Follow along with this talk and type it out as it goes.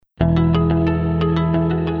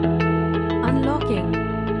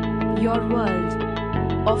your world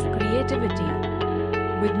of creativity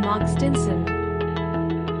with Mark Stinson.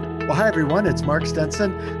 Well, hi, everyone. It's Mark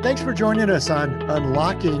Stinson. Thanks for joining us on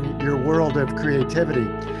Unlocking Your World of Creativity.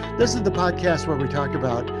 This is the podcast where we talk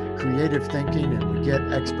about creative thinking and we get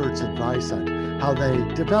experts' advice on how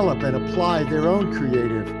they develop and apply their own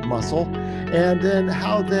creative muscle, and then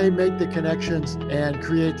how they make the connections and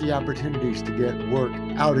create the opportunities to get work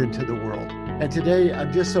out into the world. And today,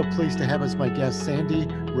 I'm just so pleased to have as my guest, Sandy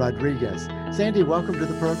Rodriguez. Sandy, welcome to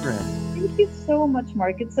the program. Thank you so much,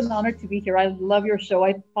 Mark. It's an honor to be here. I love your show.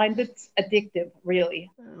 I find it addictive,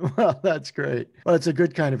 really. Well, that's great. Well, it's a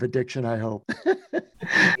good kind of addiction, I hope.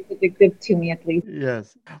 It's addictive to me, at least.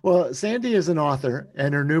 Yes. Well, Sandy is an author,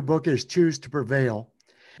 and her new book is Choose to Prevail.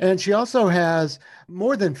 And she also has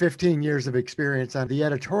more than 15 years of experience on the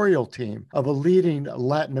editorial team of a leading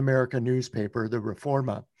Latin American newspaper, the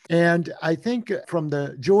Reforma. And I think from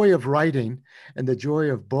the joy of writing and the joy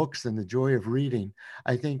of books and the joy of reading,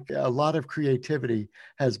 I think a lot of creativity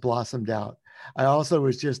has blossomed out. I also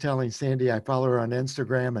was just telling Sandy, I follow her on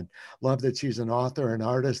Instagram and love that she's an author, an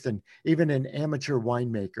artist, and even an amateur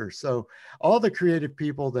winemaker. So all the creative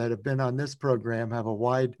people that have been on this program have a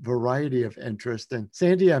wide variety of interest. And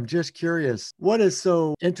Sandy, I'm just curious, what is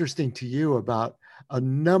so interesting to you about a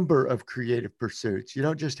number of creative pursuits? You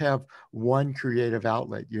don't just have one creative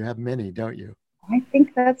outlet, you have many, don't you? I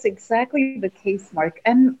think that's exactly the case, Mark.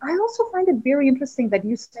 And I also find it very interesting that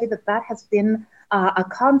you say that that has been a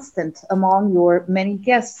constant among your many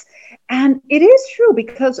guests. And it is true,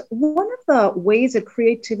 because one of the ways that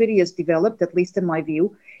creativity is developed, at least in my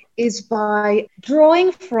view, is by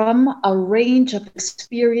drawing from a range of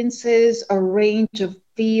experiences, a range of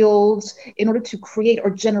fields in order to create or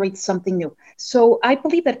generate something new. So I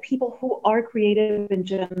believe that people who are creative in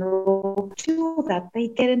general do that. They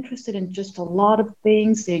get interested in just a lot of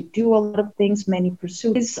things. They do a lot of things, many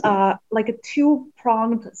pursuits. It's like a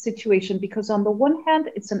two-pronged situation, because on the one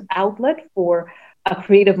hand, it's an outlet for a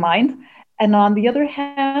creative mind. And on the other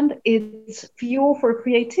hand, it's fuel for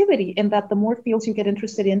creativity, in that the more fields you get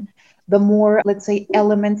interested in, the more, let's say,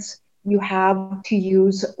 elements you have to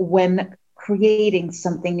use when creating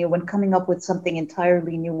something new, when coming up with something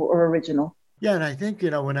entirely new or original. Yeah, and I think,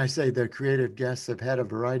 when I say the creative guests have had a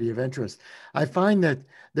variety of interests, I find that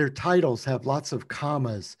their titles have lots of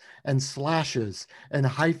commas and slashes and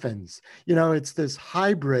hyphens. It's this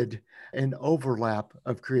hybrid and overlap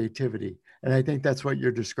of creativity. And I think that's what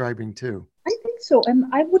you're describing too. I think so. And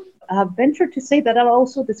I would venture to say that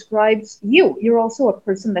also describes you. You're also a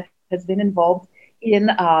person that has been involved in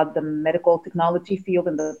the medical technology field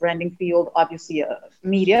and the branding field, obviously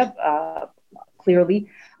media, clearly,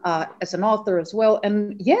 as an author as well.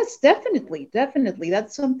 And yes, definitely.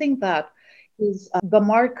 That's something that is the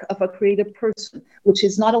mark of a creative person, which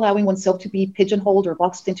is not allowing oneself to be pigeonholed or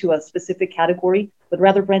boxed into a specific category, but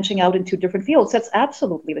rather branching out into different fields. That's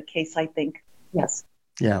absolutely the case, I think. Yes.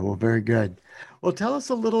 Yeah, well, very good. Well, tell us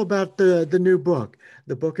a little about the new book.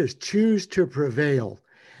 The book is Choose to Prevail.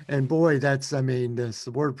 And boy, this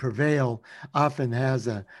word prevail often has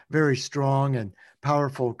a very strong and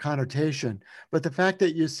powerful connotation. But the fact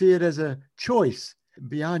that you see it as a choice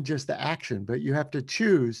beyond just the action, but you have to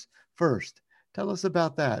choose first. Tell us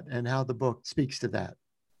about that and how the book speaks to that.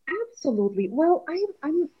 Absolutely. Well,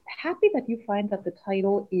 I'm happy that you find that the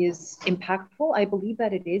title is impactful. I believe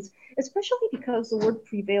that it is, especially because the word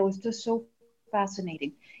prevail is just so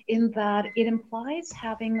fascinating, in that it implies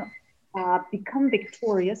having become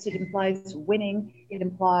victorious. It implies winning. It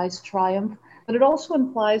implies triumph, but it also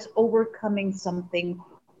implies overcoming something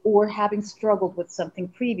or having struggled with something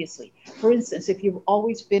previously. For instance, if you've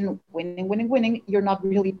always been winning, you're not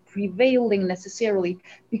really prevailing necessarily,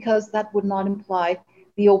 because that would not imply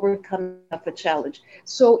the overcoming of a challenge.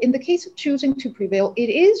 So in the case of choosing to prevail, it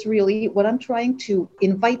is really what I'm trying to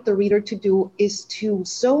invite the reader to do, is to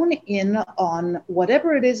zone in on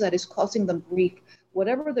whatever it is that is causing them grief,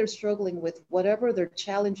 whatever they're struggling with, whatever their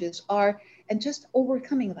challenges are, and just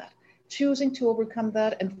overcoming that, choosing to overcome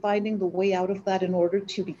that and finding the way out of that in order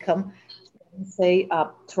to become, say,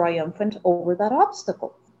 triumphant over that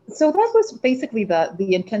obstacle. So that was basically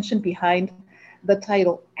the intention behind the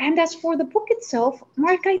title. And as for the book itself,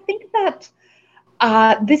 Mark, I think that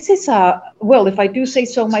this is well, if I do say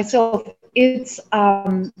so myself, it's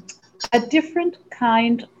a different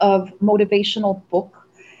kind of motivational book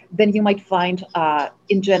than you might find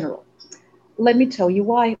in general. Let me tell you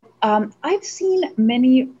why. I've seen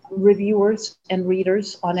many reviewers and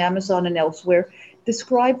readers on Amazon and elsewhere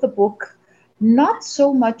describe the book not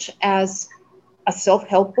so much as a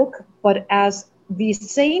self-help book, but as the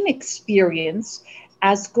same experience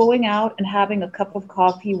as going out and having a cup of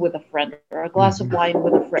coffee with a friend or a glass of wine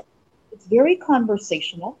with a friend. It's very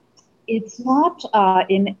conversational. It's not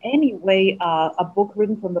in any way a book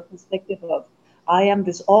written from the perspective of I am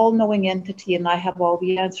this all-knowing entity and I have all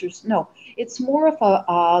the answers. No, it's more of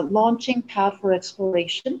a launching pad for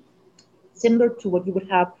exploration, similar to what you would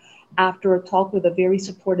have after a talk with a very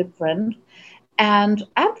supportive friend. And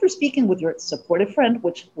after speaking with your supportive friend,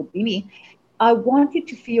 which would be me, I want you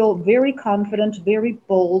to feel very confident, very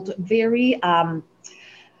bold, very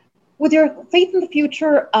with your faith in the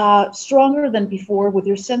future stronger than before, with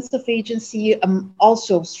your sense of agency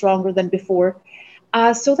also stronger than before.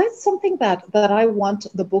 So that's something that I want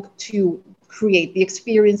the book to create, the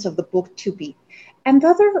experience of the book to be. And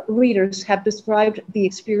other readers have described the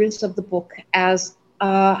experience of the book as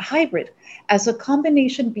a hybrid, as a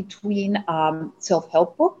combination between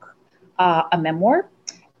self-help book, a memoir,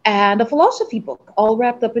 and a philosophy book all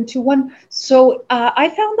wrapped up into one. So I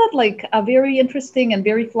found that like a very interesting and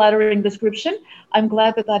very flattering description. I'm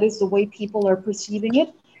glad that that is the way people are perceiving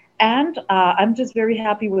it. And I'm just very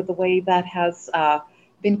happy with the way that has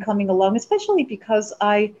been coming along, especially because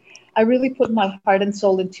I really put my heart and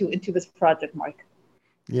soul into this project, Mark.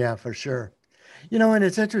 Yeah, for sure. You know, and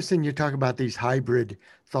it's interesting you talk about these hybrid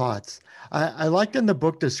thoughts. I liked in the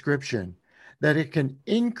book description that it can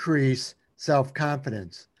increase self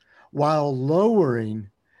confidence while lowering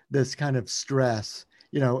this kind of stress,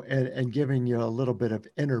 you know, and giving you a little bit of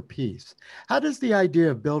inner peace. How does the idea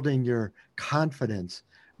of building your confidence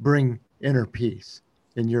bring inner peace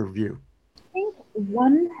in your view? I think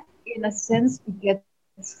one, in a sense, begets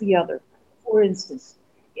the other. For instance,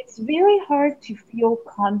 it's very hard to feel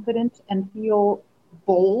confident and feel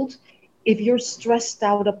bold if you're stressed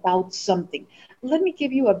out about something. Let me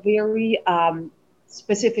give you a very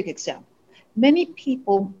specific example. Many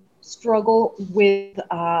people struggle with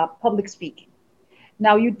public speaking.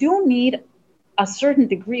 Now, you do need a certain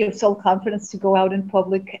degree of self confidence to go out in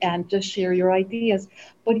public and just share your ideas,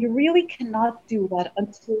 but you really cannot do that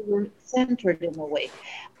until you're centered in a way,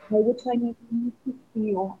 by which I mean you need to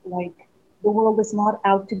feel like the world is not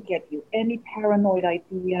out to get you. Any paranoid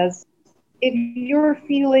ideas. If you're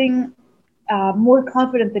feeling more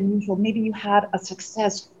confident than usual, maybe you had a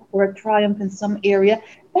success or a triumph in some area,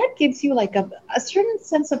 that gives you like a certain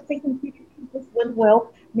sense of faith in the future. This went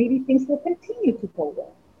well, maybe things will continue to go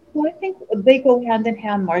well. So I think they go hand in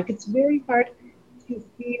hand, Mark. It's very hard to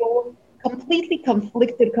feel completely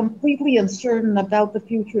conflicted, completely uncertain about the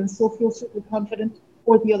future and still feel super confident,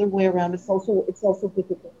 or the other way around. It's also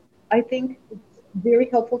difficult. I think it's very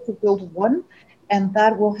helpful to build one, and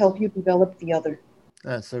that will help you develop the other.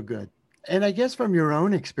 That's so good. And I guess from your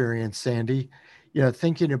own experience, Sandy, you know,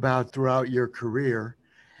 thinking about throughout your career,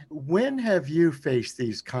 when have you faced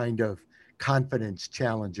these kind of confidence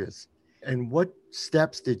challenges? And what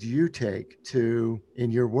steps did you take to,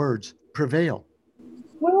 in your words, prevail?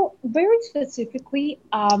 Well, very specifically,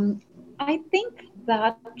 I think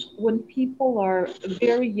that when people are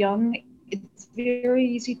very young, it's very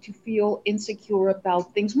easy to feel insecure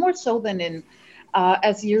about things, more so than in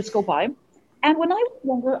as years go by. And when I was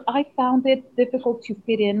younger, I found it difficult to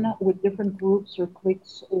fit in with different groups or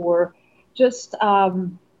cliques or just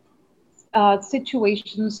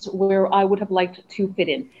situations where I would have liked to fit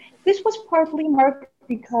in. This was partly marked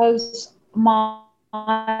because my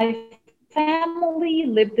family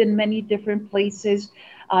lived in many different places,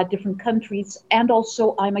 different countries, and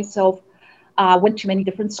also I myself went to many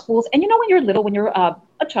different schools. And you know, when you're little, when you're a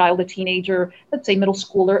child, a teenager, let's say middle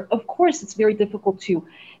schooler, of course it's very difficult to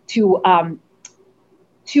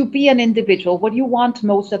be an individual. What you want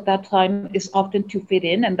most at that time is often to fit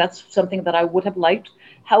in, and that's something that I would have liked.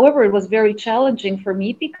 However, it was very challenging for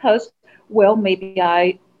me because, well, maybe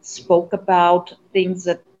I spoke about things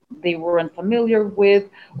that they were unfamiliar with,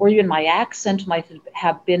 or even my accent might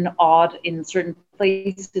have been odd in certain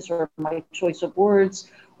places, or my choice of words,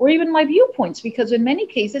 or even my viewpoints, because in many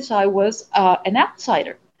cases I was an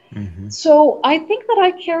outsider. Hmm. So I think that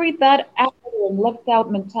I carried that out and left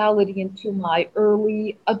out mentality into my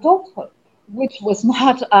early adulthood, which was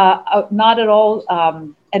not at all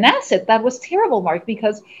an asset. That was terrible, Mark,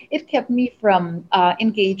 because it kept me from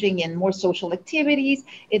engaging in more social activities.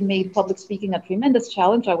 It made public speaking a tremendous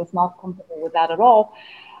challenge. I was not comfortable with that at all.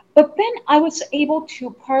 But then I was able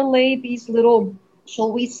to parlay these little,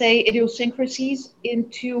 shall we say, idiosyncrasies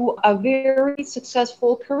into a very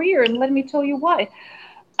successful career. And let me tell you why.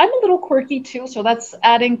 I'm a little quirky too, so that's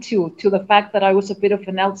adding to the fact that I was a bit of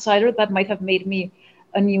an outsider. That might have made me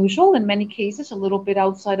unusual in many cases, a little bit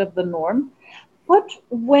outside of the norm. But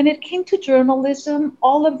when it came to journalism,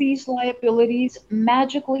 all of these liabilities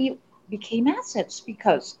magically became assets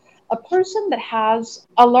because A person that has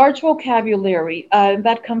a large vocabulary,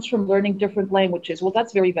 that comes from learning different languages, well,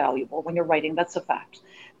 that's very valuable when you're writing, that's a fact.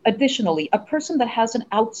 Additionally, a person that has an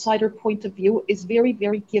outsider point of view is very,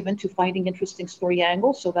 very given to finding interesting story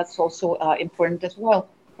angles, so that's also important as well.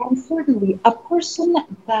 And certainly, a person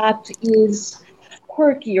that is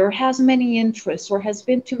quirky or has many interests or has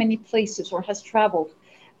been to many places or has traveled,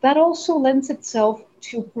 that also lends itself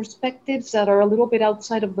to perspectives that are a little bit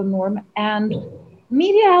outside of the norm. And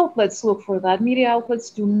media outlets look for that. Media outlets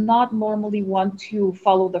do not normally want to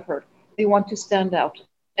follow the herd, they want to stand out.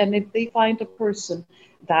 And if they find a person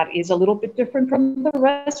that is a little bit different from the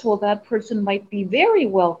rest, well, that person might be very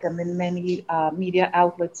welcome in many media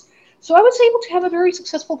outlets. So I was able to have a very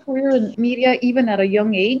successful career in media even at a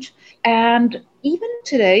young age. And even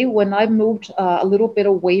today, when I've moved a little bit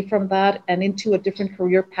away from that and into a different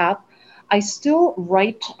career path, I still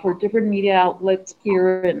write for different media outlets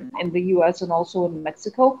here in the US and also in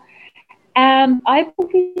Mexico. And I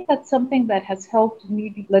believe that's something that has helped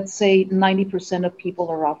me, let's say 90% of people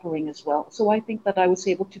are offering as well. So I think that I was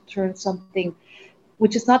able to turn something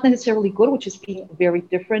which is not necessarily good, which is being very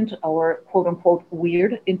different or quote unquote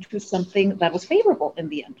weird, into something that was favorable in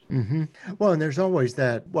the end. Hmm. Well, and there's always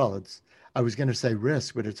that, well, I was going to say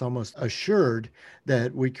risk, but it's almost assured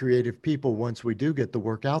that we creative people, once we do get the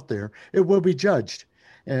work out there, it will be judged.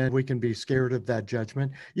 And we can be scared of that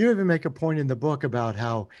judgment. You even make a point in the book about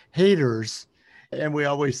how haters, and we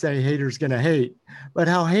always say haters going to hate, but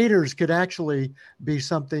how haters could actually be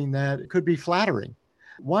something that could be flattering.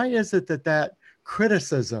 Why is it that that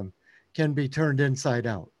criticism can be turned inside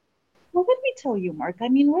out? Well, let me tell you, Mark. I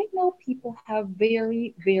mean, right now people have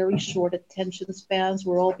very, very short attention spans.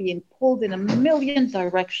 We're all being pulled in a million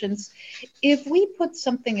directions. If we put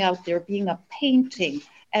something out there, being a painting,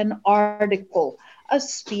 an article, a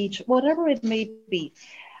speech, whatever it may be,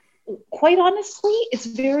 quite honestly, it's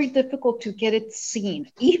very difficult to get it seen.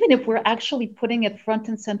 Even if we're actually putting it front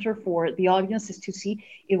and center for the audiences to see,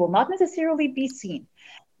 it will not necessarily be seen.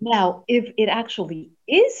 Now, if it actually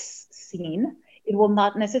is seen, it will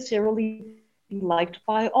not necessarily be liked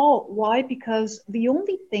by all. Why? Because the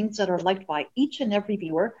only things that are liked by each and every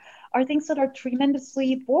viewer are things that are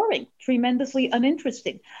tremendously boring, tremendously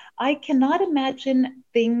uninteresting. I cannot imagine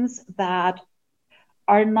things that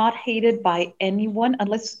are not hated by anyone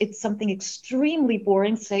unless it's something extremely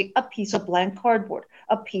boring, say a piece of blank cardboard,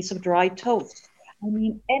 a piece of dry toast. I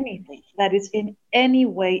mean, anything that is in any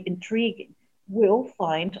way intriguing will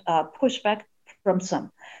find pushback from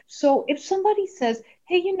some. So if somebody says,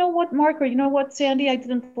 hey, you know what, Mark, or you know what, Sandy, I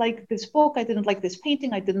didn't like this book, I didn't like this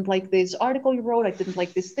painting, I didn't like this article you wrote, I didn't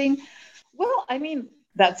like this thing, well, I mean,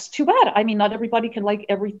 that's too bad. I mean, not everybody can like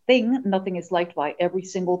everything. Nothing is liked by every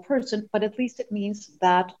single person, but at least it means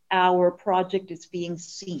that our project is being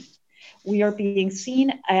seen. We are being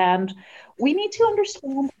seen, and we need to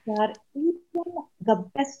understand that even the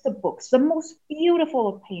best of books, the most beautiful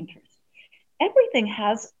of painters, everything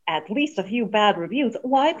has at least a few bad reviews.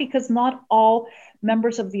 Why? Because not all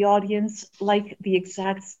members of the audience like the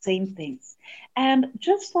exact same things. And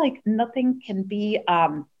just like nothing can be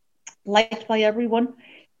liked by everyone,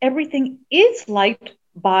 everything is liked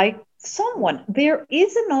by someone. There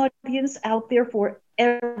is an audience out there for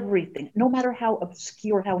everything, no matter how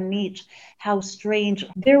obscure, how niche, how strange.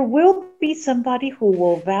 There will be somebody who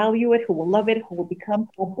will value it, who will love it, who will become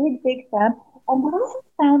a big, big fan. And what I have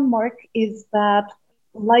found, Mark, is that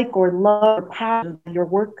like or love or passion your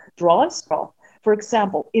work draws from. For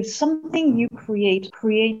example, if something you create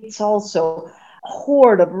creates also a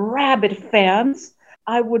horde of rabid fans,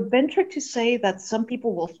 I would venture to say that some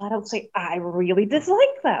people will flat out say, I really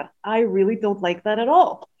dislike that. I really don't like that at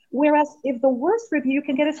all. Whereas if the worst review you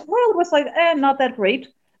can get is, well, it was like, not that great.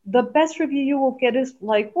 The best review you will get is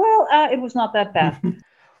like, well, it was not that bad.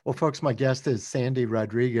 Well, folks, my guest is Sandy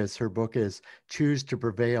Rodriguez. Her book is Choose to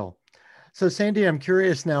Prevail. So, Sandy, I'm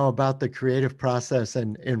curious now about the creative process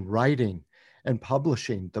and in writing and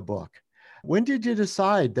publishing the book. When did you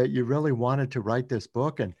decide that you really wanted to write this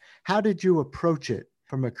book, and how did you approach it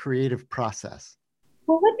from a creative process?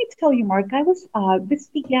 Well, let me tell you, Mark, this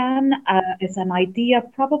began as an idea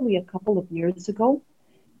probably a couple of years ago.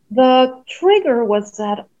 The trigger was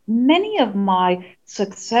that many of my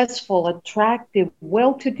successful, attractive,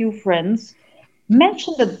 well-to-do friends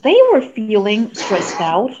mentioned that they were feeling stressed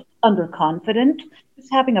out, underconfident,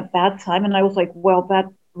 just having a bad time. And I was like, well, that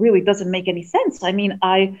really doesn't make any sense. I mean,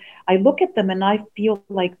 I look at them and I feel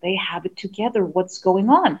like they have it together. What's going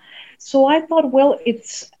on? So I thought, well,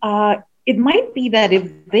 it might be that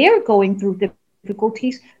if they're going through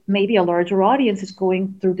difficulties, maybe a larger audience is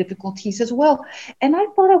going through difficulties as well. And I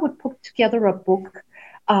thought I would put together a book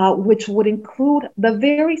which would include the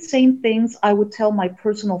very same things I would tell my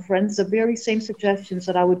personal friends, the very same suggestions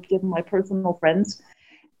that I would give my personal friends.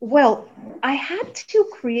 Well, I had to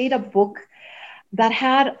create a book that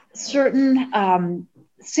had certain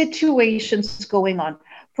situations going on.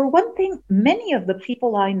 For one thing, many of the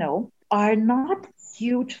people I know are not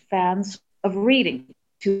huge fans of reading,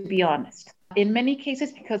 to be honest. In many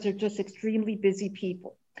cases, because they're just extremely busy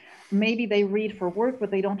people. Maybe they read for work,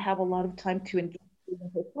 but they don't have a lot of time to engage in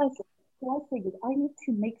their pleasure. So I figured I need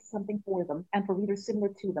to make something for them and for readers similar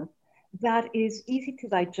to them that is easy to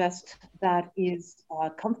digest, that is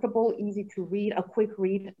comfortable, easy to read, a quick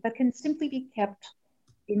read that can simply be kept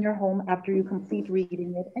in your home after you complete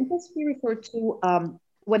reading it and just be referred to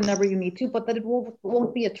whenever you need to, but that it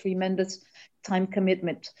won't be a tremendous time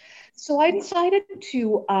commitment. So I decided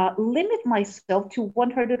to limit myself to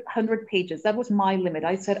 100 pages. That was my limit.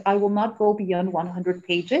 I said I will not go beyond 100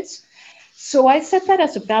 pages. So I set that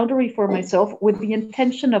as a boundary for myself with the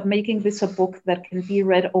intention of making this a book that can be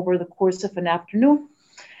read over the course of an afternoon.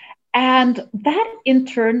 And that in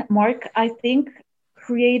turn, Mark, I think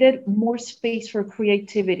created more space for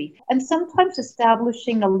creativity. And sometimes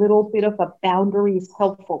establishing a little bit of a boundary is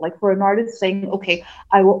helpful. Like for an artist saying, okay,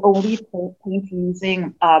 I will only paint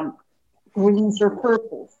using greens or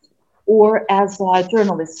purples. Or as a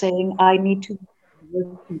journalist saying, I need to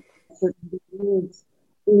use certain words.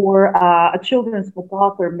 Or a children's book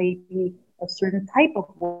author, maybe a certain type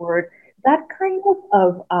of word. That kind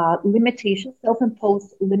of limitation,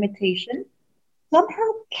 self-imposed limitation,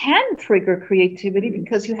 somehow can trigger creativity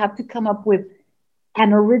because you have to come up with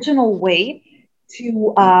an original way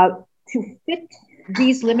to fit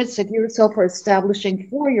these limits that you yourself are establishing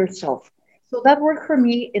for yourself. So that worked for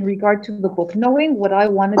me in regard to the book, knowing what I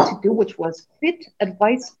wanted to do, which was fit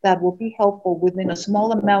advice that will be helpful within a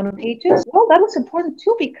small amount of pages. Well, that was important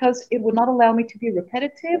too, because it would not allow me to be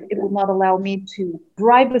repetitive. It would not allow me to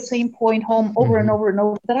drive the same point home over and over and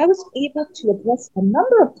over, that I was able to address a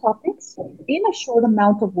number of topics in a short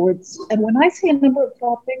amount of words. And when I say a number of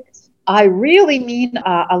topics, I really mean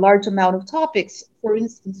a large amount of topics. For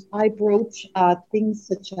instance, I broach things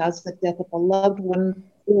such as the death of a loved one,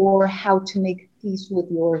 or how to make peace with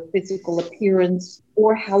your physical appearance,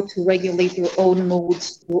 or how to regulate your own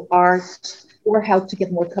moods through art, or how to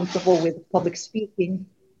get more comfortable with public speaking,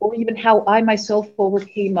 or even how I myself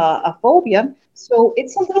overcame a phobia. So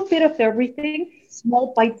it's a little bit of everything,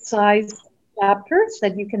 small bite-sized chapters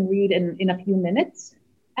that you can read in a few minutes.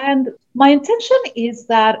 And my intention is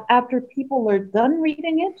that after people are done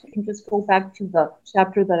reading it, you can just go back to the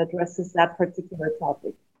chapter that addresses that particular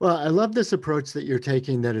topic. Well, I love this approach that you're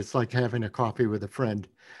taking, that it's like having a coffee with a friend.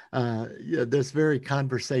 Yeah, this very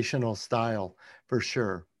conversational style for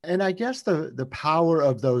sure. And I guess the power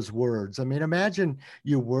of those words. I mean, imagine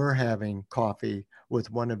you were having coffee with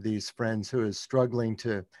one of these friends who is struggling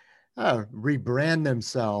to rebrand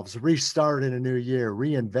themselves, restart in a new year,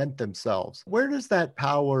 reinvent themselves. Where does that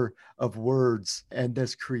power of words and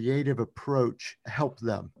this creative approach help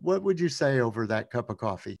them? What would you say over that cup of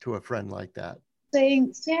coffee to a friend like that?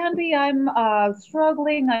 Saying, Sandy, I'm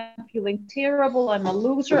struggling, I'm feeling terrible, I'm a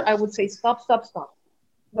loser, I would say, stop, stop, stop.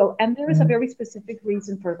 So, and there is a very specific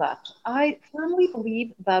reason for that. I firmly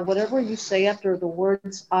believe that whatever you say after the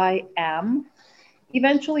words I am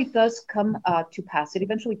eventually does come to pass. It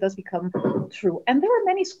eventually does become true. And there are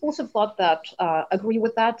many schools of thought that agree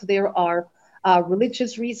with that. There are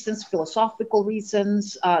religious reasons, philosophical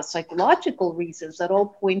reasons, psychological reasons that all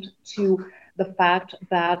point to the fact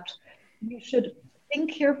that you should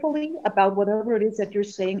think carefully about whatever it is that you're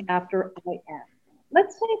saying after I am.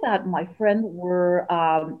 Let's say that my friend were,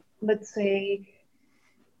 let's say,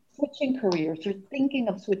 switching careers or thinking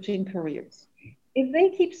of switching careers. If they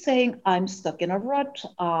keep saying, I'm stuck in a rut,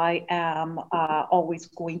 I am always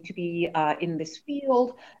going to be in this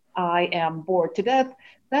field, I am bored to death,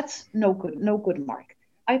 that's no good, Mark.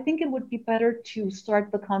 I think it would be better to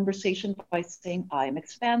start the conversation by saying, I am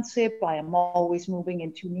expansive, I am always moving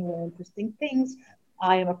into new and interesting things,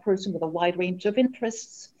 I am a person with a wide range of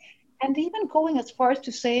interests, and even going as far as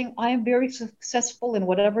to saying, I am very successful in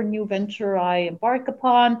whatever new venture I embark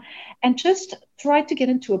upon, and just try to get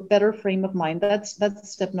into a better frame of mind. That's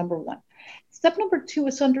step number one. Step number two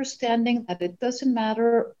is understanding that it doesn't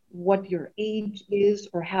matter what your age is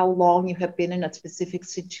or how long you have been in a specific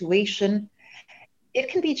situation. It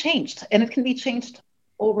can be changed, and it can be changed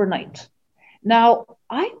overnight. Now,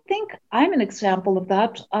 I think I'm an example of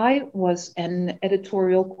that. I was an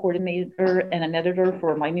editorial coordinator and an editor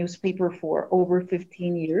for my newspaper for over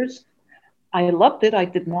 15 years. I loved it. I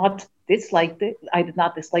did not dislike it. I did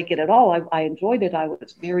not dislike it at all. I enjoyed it. I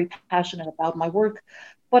was very passionate about my work.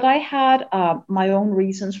 but I had my own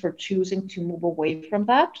reasons for choosing to move away from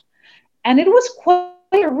that. And it was quite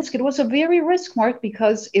a risk. It was a very risk, Mark,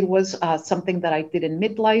 because it was something that I did in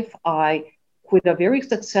midlife. I quit a very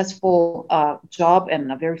successful job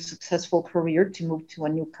and a very successful career to move to a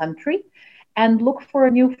new country and look for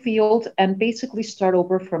a new field and basically start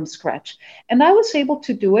over from scratch. And I was able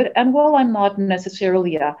to do it. And while I'm not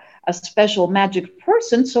necessarily a special magic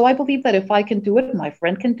person, so I believe that if I can do it, my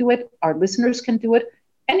friend can do it, our listeners can do it,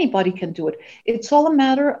 anybody can do it. It's all a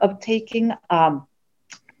matter of taking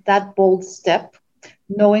that bold step,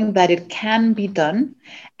 knowing that it can be done,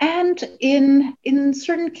 and in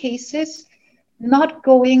certain cases, not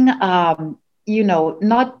going,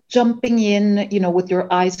 not jumping in, with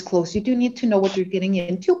your eyes closed. You do need to know what you're getting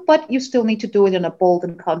into, but you still need to do it in a bold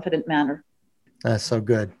and confident manner. That's so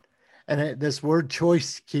good. And this word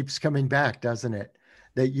choice keeps coming back, doesn't it?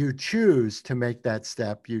 That you choose to make that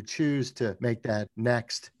step, you choose to make that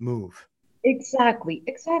next move. Exactly,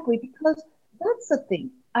 exactly, because that's the thing.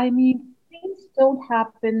 I mean, things don't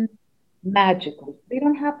happen magically. They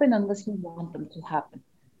don't happen unless you want them to happen.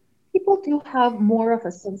 People do have more of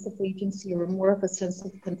a sense of agency or more of a sense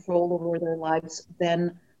of control over their lives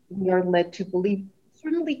than we are led to believe.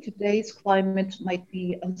 Certainly, today's climate might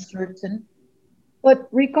be uncertain, but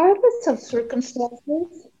regardless of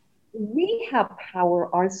circumstances, we have power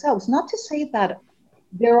ourselves. Not to say that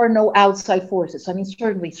there are no outside forces. I mean,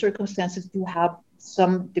 certainly circumstances do have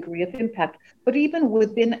some degree of impact, but even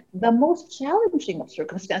within the most challenging of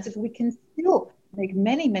circumstances, we can still make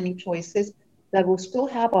many, many choices that will still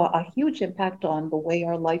have a huge impact on the way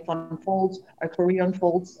our life unfolds, our career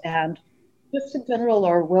unfolds, and just in general,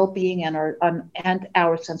 our well-being and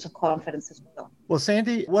our sense of confidence as well. Well,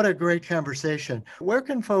 Sandy, what a great conversation. Where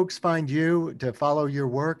can folks find you to follow your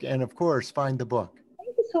work and, of course, find the book?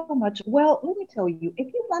 Thank you so much. Well, let me tell you,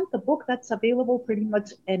 if you want the book, that's available pretty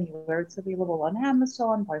much anywhere. It's available on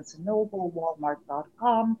Amazon, Barnes& and Noble,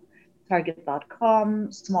 Walmart.com,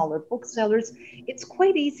 Target.com, smaller booksellers. It's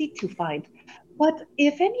quite easy to find. But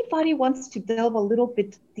if anybody wants to delve a little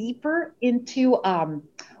bit deeper into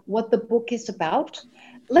what the book is about,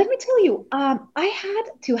 let me tell you, I had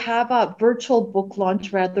to have a virtual book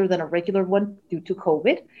launch rather than a regular one due to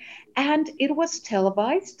COVID, and it was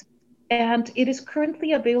televised and it is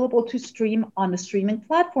currently available to stream on a streaming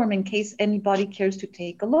platform in case anybody cares to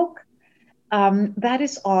take a look. That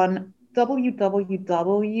is on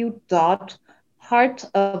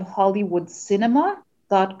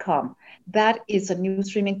www.heartofhollywoodcinema.com. That is a new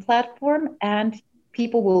streaming platform, and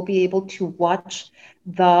people will be able to watch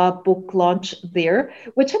the book launch there,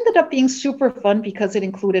 which ended up being super fun because it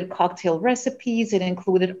included cocktail recipes, it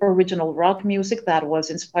included original rock music that was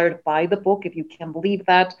inspired by the book, if you can believe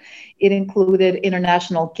that. It included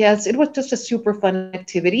international guests. It was just a super fun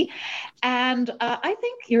activity. And I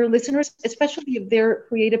think your listeners, especially if they're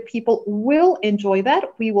creative people, will enjoy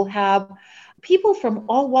that. We will have people from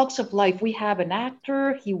all walks of life. We have an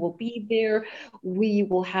actor, he will be there. We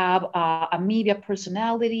will have a media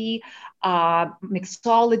personality, a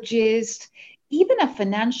mixologist, even a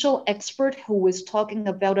financial expert who is talking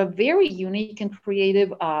about a very unique and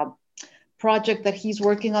creative project that he's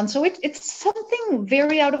working on. So it's something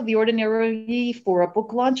very out of the ordinary for a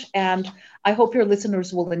book launch, and I hope your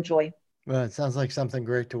listeners will enjoy. Well, it sounds like something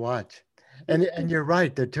great to watch. And you're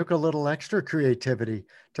right, that took a little extra creativity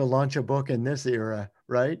to launch a book in this era,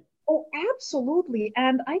 right? Oh, absolutely.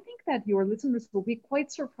 And I think that your listeners will be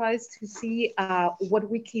quite surprised to see what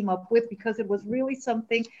we came up with because it was really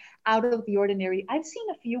something out of the ordinary. I've seen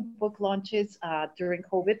a few book launches during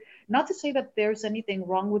COVID. Not to say that there's anything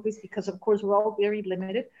wrong with this because, of course, we're all very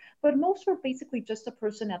limited, but most are basically just a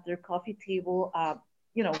person at their coffee table,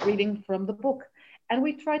 reading from the book. And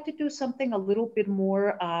we tried to do something a little bit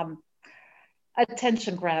more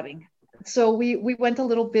attention grabbing. So we went a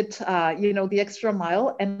little bit, the extra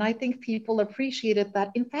mile, and I think people appreciated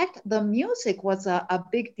that. In fact, the music was a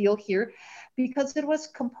big deal here because it was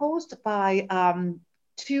composed by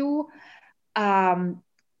two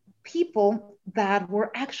people that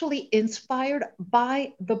were actually inspired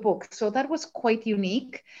by the book. So that was quite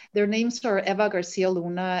unique. Their names are Eva Garcia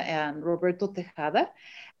Luna and Roberto Tejada.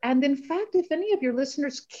 And in fact, if any of your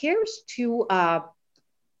listeners cares to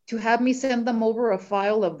have me send them over a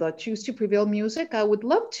file of the Choose to Prevail music, I would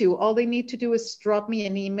love to. All they need to do is drop me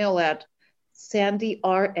an email at Sandy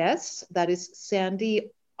RS, that is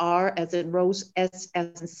Sandy R as in Rose, S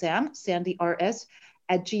as in Sam, Sandy RS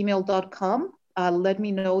at gmail.com. Let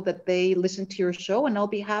me know that they listen to your show, and I'll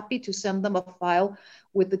be happy to send them a file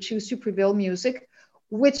with the Choose to Prevail music.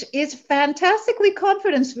 which is fantastically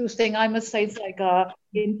confidence boosting. I must say, it's like a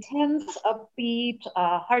intense, upbeat,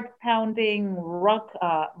 heart pounding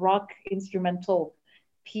rock instrumental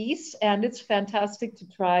piece, and it's fantastic to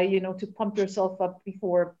try, to pump yourself up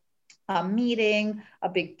before a meeting, a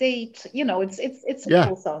big date. It's a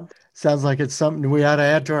cool song. Sounds like it's something we ought to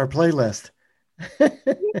add to our playlist.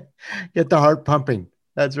 Get the heart pumping.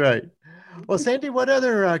 That's right. Well, Sandy, what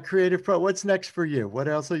other what's next for you? What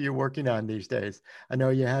else are you working on these days? I know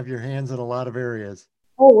you have your hands in a lot of areas.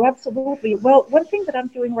 Oh, absolutely. Well, one thing that I'm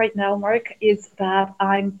doing right now, Mark, is that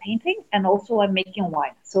I'm painting and also I'm making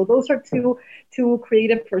wine. So those are two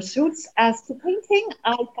creative pursuits. As to painting,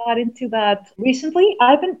 I got into that recently.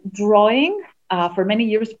 I've been drawing for many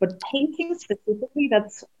years, but painting specifically,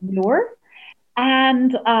 that's newer.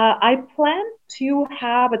 And I plan to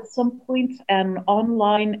have at some point an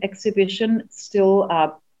online exhibition, still,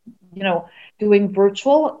 doing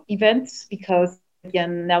virtual events, because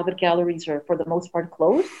again, now that galleries are for the most part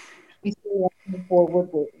closed, we still want to move forward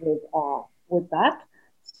with that.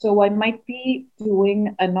 So I might be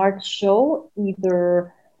doing an art show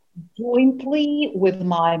either jointly with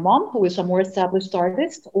my mom, who is a more established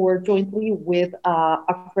artist, or jointly with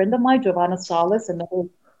a friend of mine, Giovanna Salas, another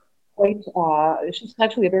she's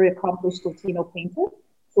actually a very accomplished Latino painter.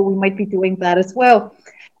 So we might be doing that as well.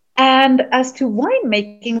 And as to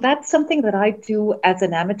winemaking, that's something that I do as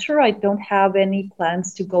an amateur. I don't have any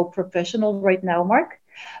plans to go professional right now, Mark.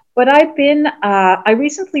 But I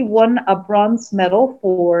recently won a bronze medal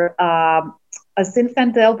for a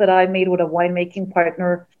Zinfandel that I made with a winemaking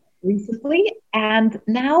partner recently. And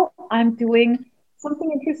now I'm doing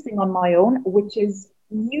something interesting on my own, which is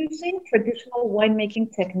using traditional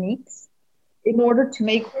winemaking techniques in order to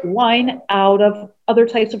make wine out of other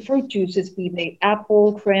types of fruit juices, be they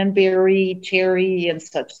apple, cranberry, cherry, and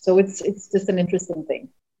such. So it's just an interesting thing.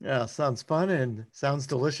 Yeah, sounds fun and sounds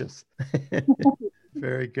delicious.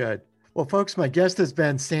 Very good. Well, folks, my guest has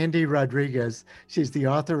been Sandy Rodriguez. She's the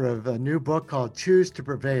author of a new book called Choose to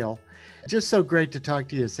Prevail. Just so great to talk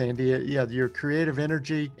to you, Sandy. Yeah, your creative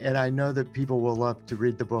energy, and I know that people will love to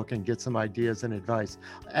read the book and get some ideas and advice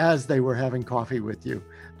as they were having coffee with you.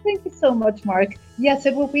 Thank you so much, Mark. Yes,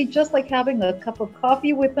 it will be just like having a cup of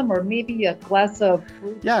coffee with them, or maybe a glass of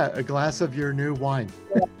fruit. Yeah, a glass of your new wine.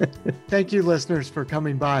 Yeah. Thank you, listeners, for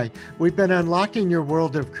coming by. We've been unlocking your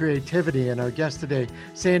world of creativity, and our guest today,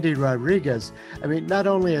 Sandy Rodriguez, not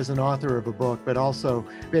only as an author of a book, but also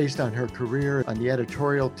based on her career on the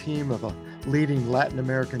editorial team of a leading Latin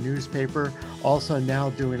American newspaper, also now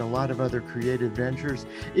doing a lot of other creative ventures,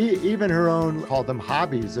 even her own, call them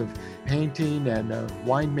hobbies, of painting and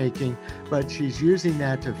winemaking, but she's using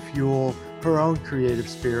that to fuel her own creative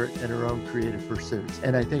spirit and her own creative pursuits.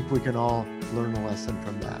 And I think we can all learn a lesson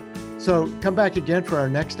from that. So come back again for our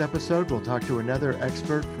next episode. We'll talk to another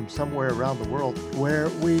expert from somewhere around the world, where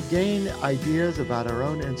we gain ideas about our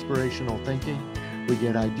own inspirational thinking. We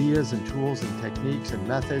get ideas and tools and techniques and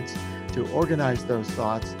methods to organize those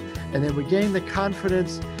thoughts, and then we gain the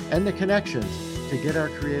confidence and the connections to get our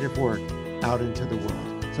creative work out into the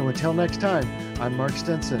world. So until next time, I'm Mark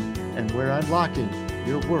Stinson, and we're unlocking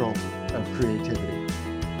your world of creativity.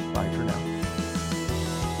 Bye for now.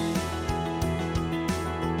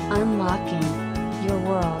 Unlocking your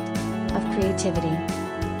world of creativity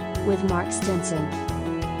with Mark Stinson.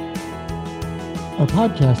 Our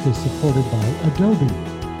podcast is supported by Adobe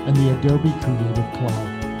and the Adobe Creative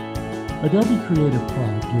Cloud. Adobe Creative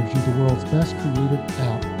Cloud gives you the world's best creative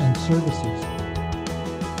app and services.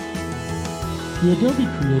 The Adobe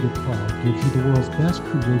Creative Cloud gives you the world's best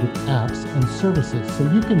creative apps and services, so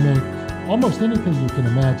you can make almost anything you can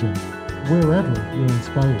imagine, wherever you're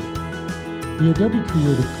inspired. The Adobe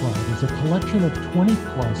Creative Cloud is a collection of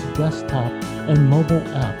 20-plus desktop and mobile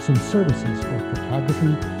apps and services for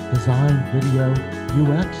photography, design, video,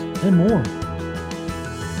 UX, and more.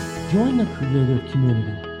 Join the creative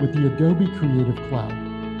community with the Adobe Creative Cloud.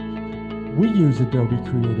 We use Adobe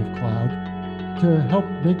Creative Cloud to help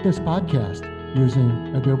make this podcast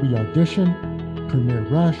using Adobe Audition, Premiere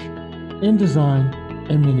Rush, InDesign,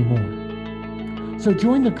 and many more. So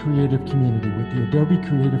join the creative community with the Adobe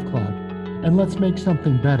Creative Cloud, and let's make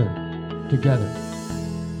something better together.